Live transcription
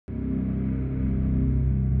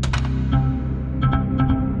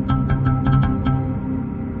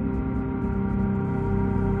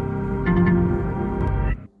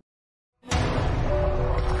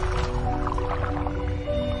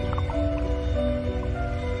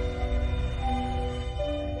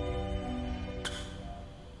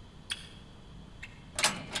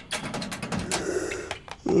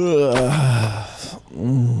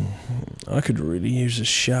I could really use a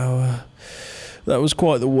shower. That was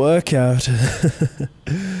quite the workout.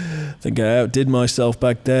 Think I outdid myself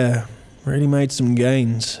back there. Really made some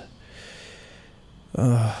gains.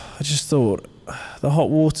 I just thought, the hot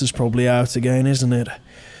water's probably out again, isn't it?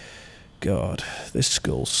 God, this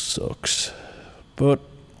school sucks. But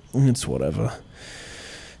it's whatever.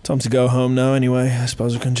 Time to go home now anyway. I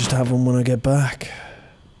suppose I can just have one when I get back.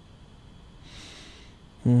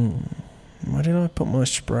 Where did I put my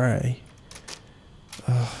spray?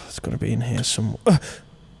 It's got to be in here somewhere.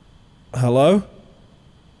 Hello?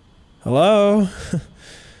 Hello?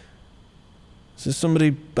 Is there somebody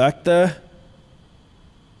back there?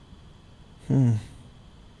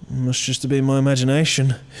 Must just have been my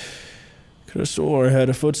imagination. Could have swore I heard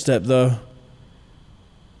a footstep though.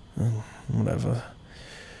 Whatever.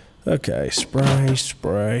 Okay,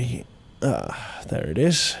 spray. There it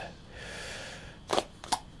is.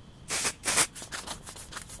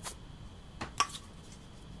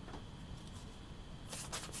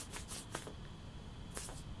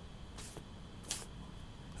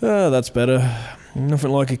 That's better.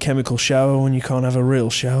 Nothing like a chemical shower when you can't have a real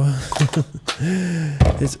shower.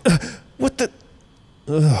 It's... what the...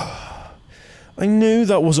 I knew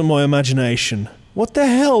that wasn't my imagination. What the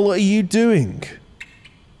hell are you doing?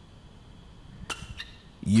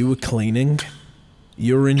 You were cleaning?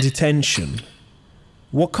 You're in detention.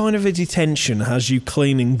 What kind of a detention has you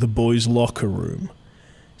cleaning the boys' locker room?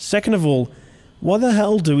 Second of all, why the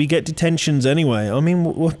hell do we get detentions anyway? I mean,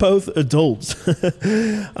 we're both adults.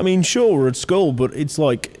 I mean, sure, we're at school, but it's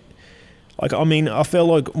like, I mean, I feel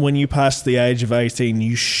like when you pass the age of 18,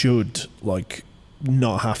 you should, like,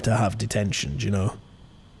 not have to have detentions, you know?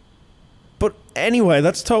 But anyway,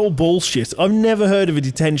 that's total bullshit. I've never heard of a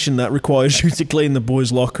detention that requires you to clean the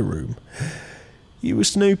boys' locker room. You were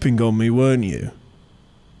snooping on me, weren't you?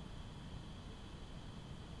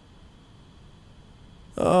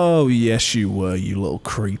 Oh, yes you were, you little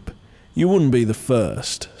creep. You wouldn't be the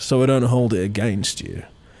first, so I don't hold it against you.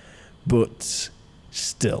 But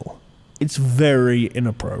still, it's very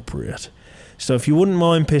inappropriate. So if you wouldn't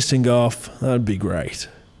mind pissing off, that'd be great.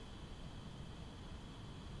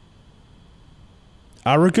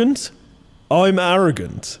 Arrogant? I'm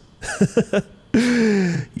arrogant.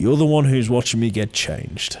 You're the one who's watching me get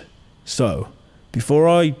changed. So, before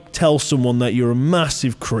I tell someone that you're a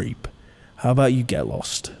massive creep, how about you get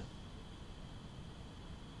lost?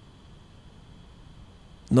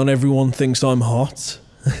 Not everyone thinks I'm hot.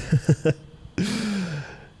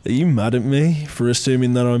 Are you mad at me for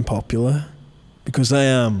assuming that I'm popular? Because I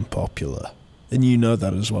am popular, and you know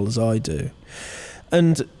that as well as I do.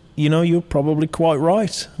 And, you know, you're probably quite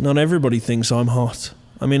right. Not everybody thinks I'm hot.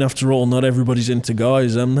 I mean, after all, not everybody's into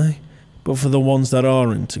guys, am they? But for the ones that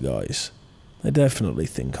are into guys, they definitely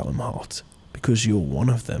think I'm hot, because you're one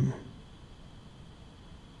of them.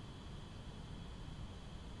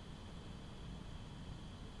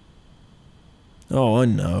 Oh, I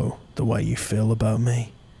know the way you feel about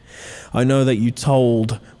me. I know that you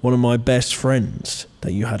told one of my best friends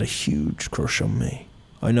that you had a huge crush on me.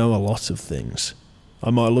 I know a lot of things. I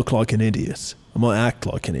might look like an idiot. I might act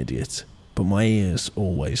like an idiot. But my ears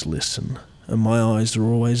always listen. And my eyes are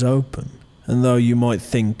always open. And though you might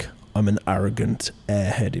think I'm an arrogant,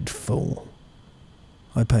 airheaded fool,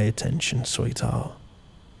 I pay attention, sweetheart.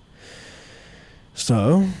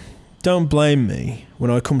 So, don't blame me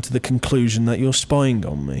when I come to the conclusion that you're spying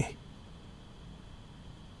on me.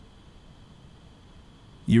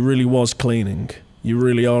 You really was cleaning. You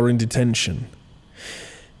really are in detention.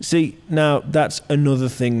 See, now that's another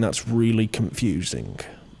thing that's really confusing.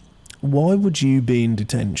 Why would you be in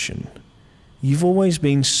detention? You've always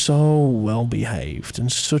been so well behaved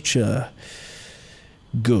and such a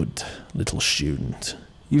good little student.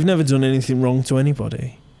 You've never done anything wrong to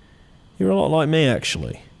anybody. You're a lot like me,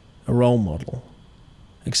 actually. A role model.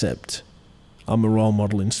 Except, I'm a role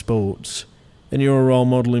model in sports, and you're a role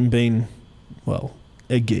model in being, well,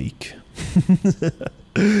 a geek.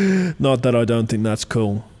 Not that I don't think that's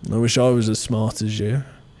cool. I wish I was as smart as you.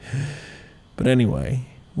 But anyway,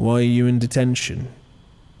 why are you in detention?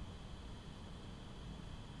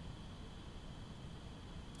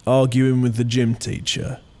 Arguing with the gym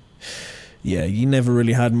teacher. Yeah, you never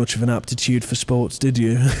really had much of an aptitude for sports, did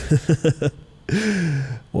you?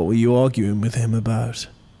 What were you arguing with him about?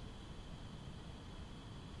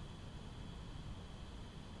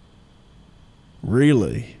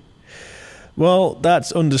 Really? Well,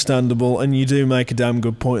 that's understandable, and you do make a damn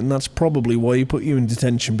good point, and that's probably why he put you in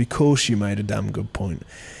detention, because you made a damn good point.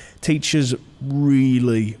 Teachers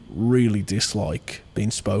really, really dislike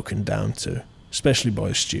being spoken down to, especially by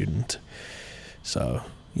a student. So,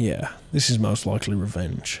 Yeah, this is most likely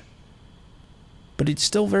revenge. But it's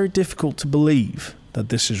still very difficult to believe that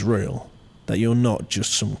this is real, that you're not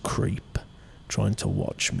just some creep trying to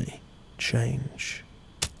watch me change.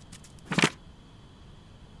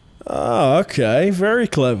 Ah, okay, very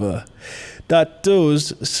clever. That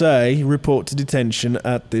does say report to detention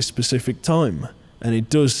at this specific time, and it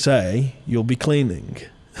does say you'll be cleaning.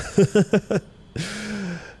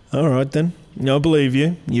 Alright then, I believe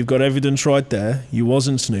you. You've got evidence right there. You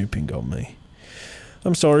wasn't snooping on me.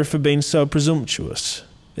 I'm sorry for being so presumptuous.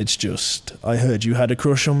 It's just, I heard you had a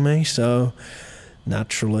crush on me, so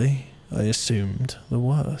naturally, I assumed the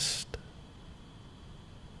worst.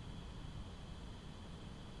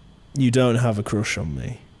 You don't have a crush on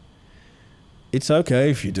me. It's okay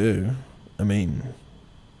if you do. I mean,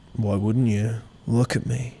 why wouldn't you? Look at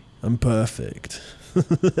me. I'm perfect.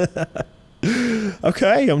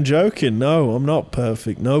 Okay, I'm joking. No, I'm not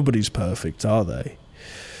perfect. Nobody's perfect, are they?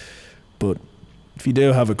 But if you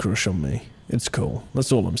do have a crush on me, it's cool.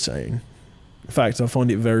 That's all I'm saying. In fact, I find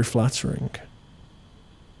it very flattering.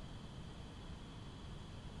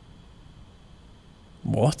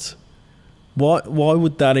 What? Why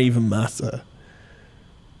would that even matter?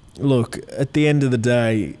 Look, at the end of the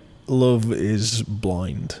day, love is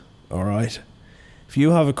blind, alright? If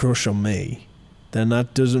you have a crush on me, then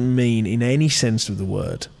that doesn't mean, in any sense of the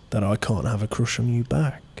word, that I can't have a crush on you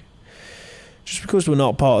back. Just because we're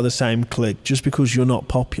not part of the same clique, just because you're not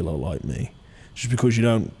popular like me, just because you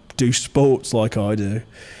don't do sports like I do,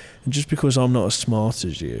 and just because I'm not as smart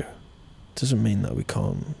as you, doesn't mean that we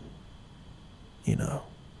can't, you know,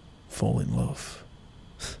 fall in love.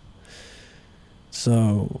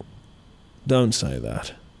 So, don't say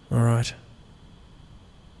that, alright?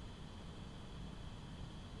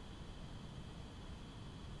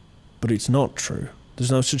 But it's not true.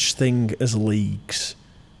 There's no such thing as leagues,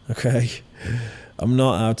 okay? I'm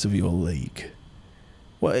not out of your league.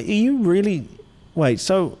 Well, are you really... Wait,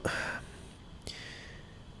 so...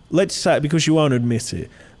 Let's say, because you won't admit it,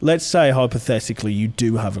 let's say hypothetically you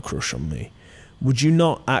do have a crush on me. Would you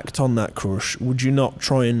not act on that crush? Would you not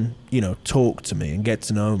try and, you know, talk to me and get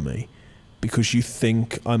to know me because you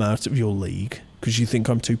think I'm out of your league? Because you think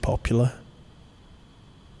I'm too popular?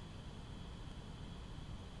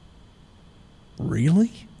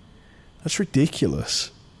 Really? That's ridiculous.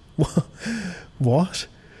 What?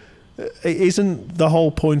 Isn't the whole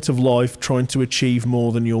point of life trying to achieve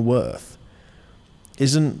more than you're worth?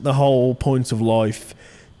 Isn't the whole point of life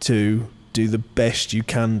to do the best you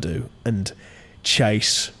can do and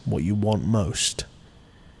chase what you want most?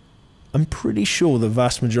 I'm pretty sure the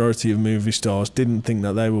vast majority of movie stars didn't think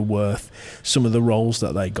that they were worth some of the roles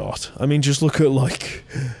that they got. I mean, just look at, like,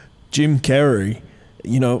 Jim Carrey,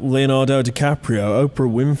 you know, Leonardo DiCaprio,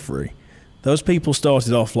 Oprah Winfrey. Those people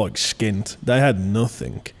started off like skint. They had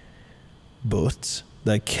nothing. But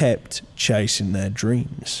they kept chasing their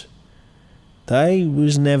dreams. They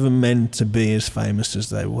was never meant to be as famous as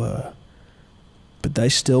they were. But they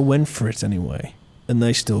still went for it anyway. And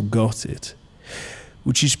they still got it.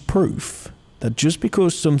 Which is proof that just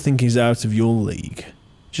because something is out of your league,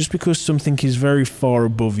 just because something is very far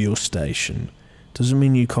above your station, doesn't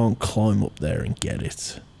mean you can't climb up there and get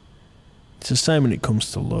it. It's the same when it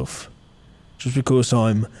comes to love. Just because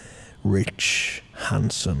I'm rich,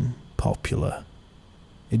 handsome, popular,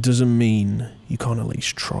 it doesn't mean you can't at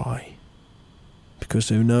least try. Because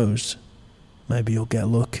who knows, maybe you'll get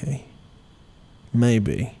lucky.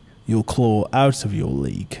 Maybe you'll claw out of your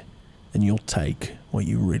league and you'll take what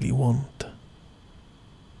you really want.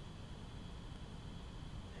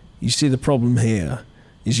 You see, the problem here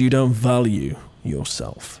is you don't value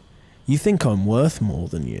yourself. You think I'm worth more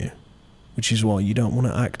than you, which is why you don't want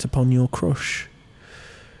to act upon your crush.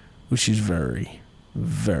 Which is very,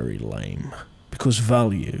 very lame, because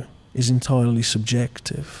value is entirely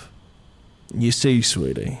subjective. You see,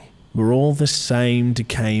 sweetie, we're all the same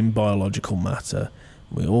decaying biological matter.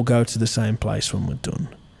 We all go to the same place when we're done.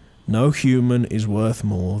 No human is worth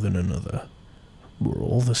more than another. We're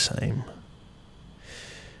all the same.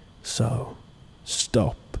 So,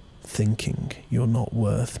 stop thinking you're not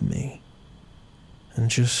worth me, and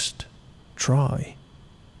just try.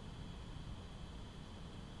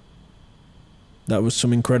 That was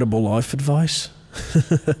some incredible life advice.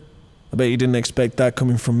 I bet you didn't expect that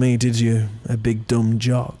coming from me, did you? A big dumb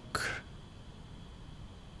jock.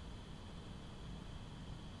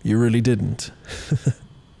 You really didn't.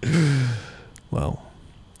 Well,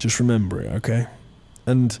 just remember it, okay?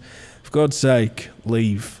 And for God's sake,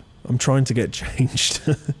 leave. I'm trying to get changed.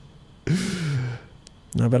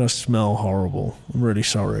 I bet I smell horrible. I'm really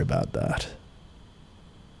sorry about that.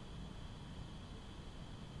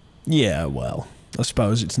 Yeah, well, I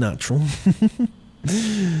suppose it's natural.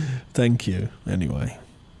 Thank you, anyway.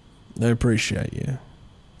 I appreciate you.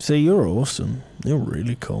 See, you're awesome. You're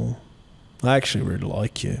really cool. I actually really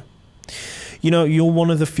like you. You know, you're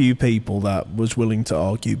one of the few people that was willing to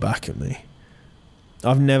argue back at me.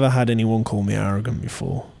 I've never had anyone call me arrogant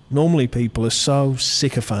before. Normally people are so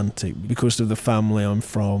sycophantic because of the family I'm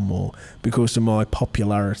from or because of my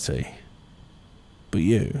popularity. But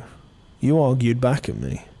you argued back at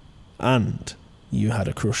me. And you had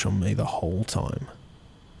a crush on me the whole time.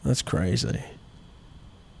 That's crazy.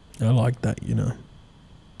 I like that, you know.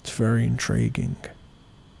 It's very intriguing.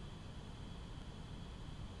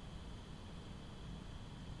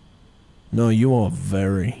 No, you are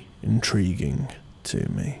very intriguing to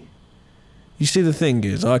me. You see, the thing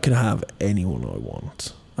is, I could have anyone I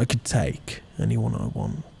want. I could take anyone I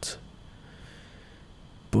want.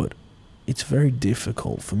 But it's very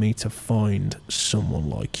difficult for me to find someone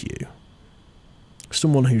like you.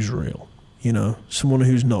 Someone who's real, you know? Someone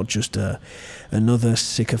who's not just another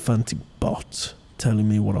sycophantic bot telling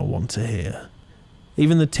me what I want to hear.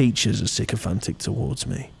 Even the teachers are sycophantic towards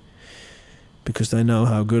me. Because they know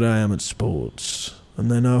how good I am at sports,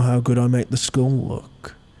 and they know how good I make the school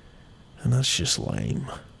look. And that's just lame.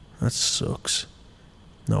 That sucks.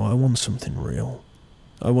 No, I want something real.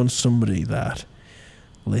 I want somebody that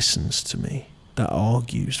listens to me, that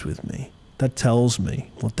argues with me, that tells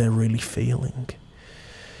me what they're really feeling.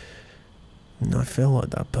 And I feel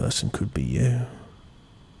like that person could be you.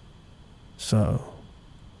 So,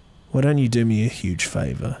 why don't you do me a huge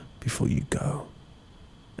favour before you go,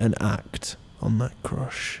 and act on that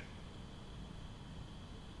crush?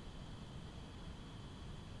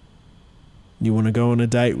 You want to go on a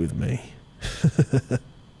date with me?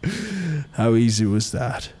 How easy was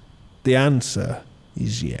that? The answer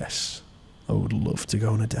is yes. I would love to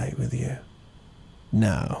go on a date with you.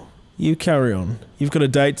 Now, you carry on. You've got a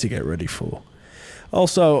date to get ready for.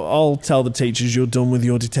 Also, I'll tell the teachers you're done with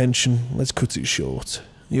your detention. Let's cut it short.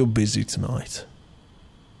 You're busy tonight.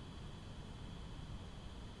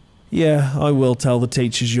 Yeah, I will tell the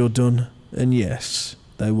teachers you're done. And yes,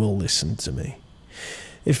 they will listen to me.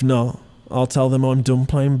 If not, I'll tell them I'm done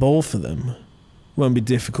playing ball for them. Won't be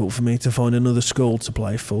difficult for me to find another school to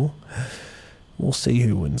play for. We'll see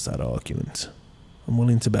who wins that argument. I'm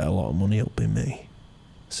willing to bet a lot of money it'll be me.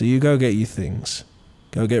 So you go get your things.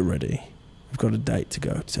 Go get ready. We've got a date to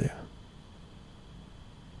go to.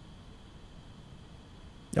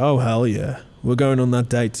 Oh, hell yeah. We're going on that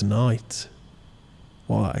date tonight.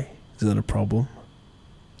 Why? Is that a problem?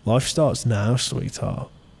 Life starts now, sweetheart.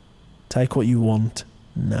 Take what you want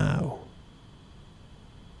now.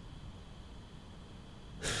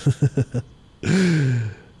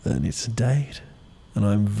 Then it's a date, and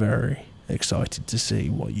I'm very excited to see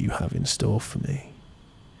what you have in store for me.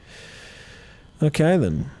 Okay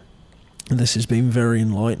then, this has been very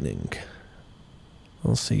enlightening.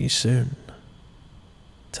 I'll see you soon.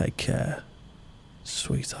 Take care,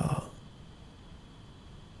 sweetheart.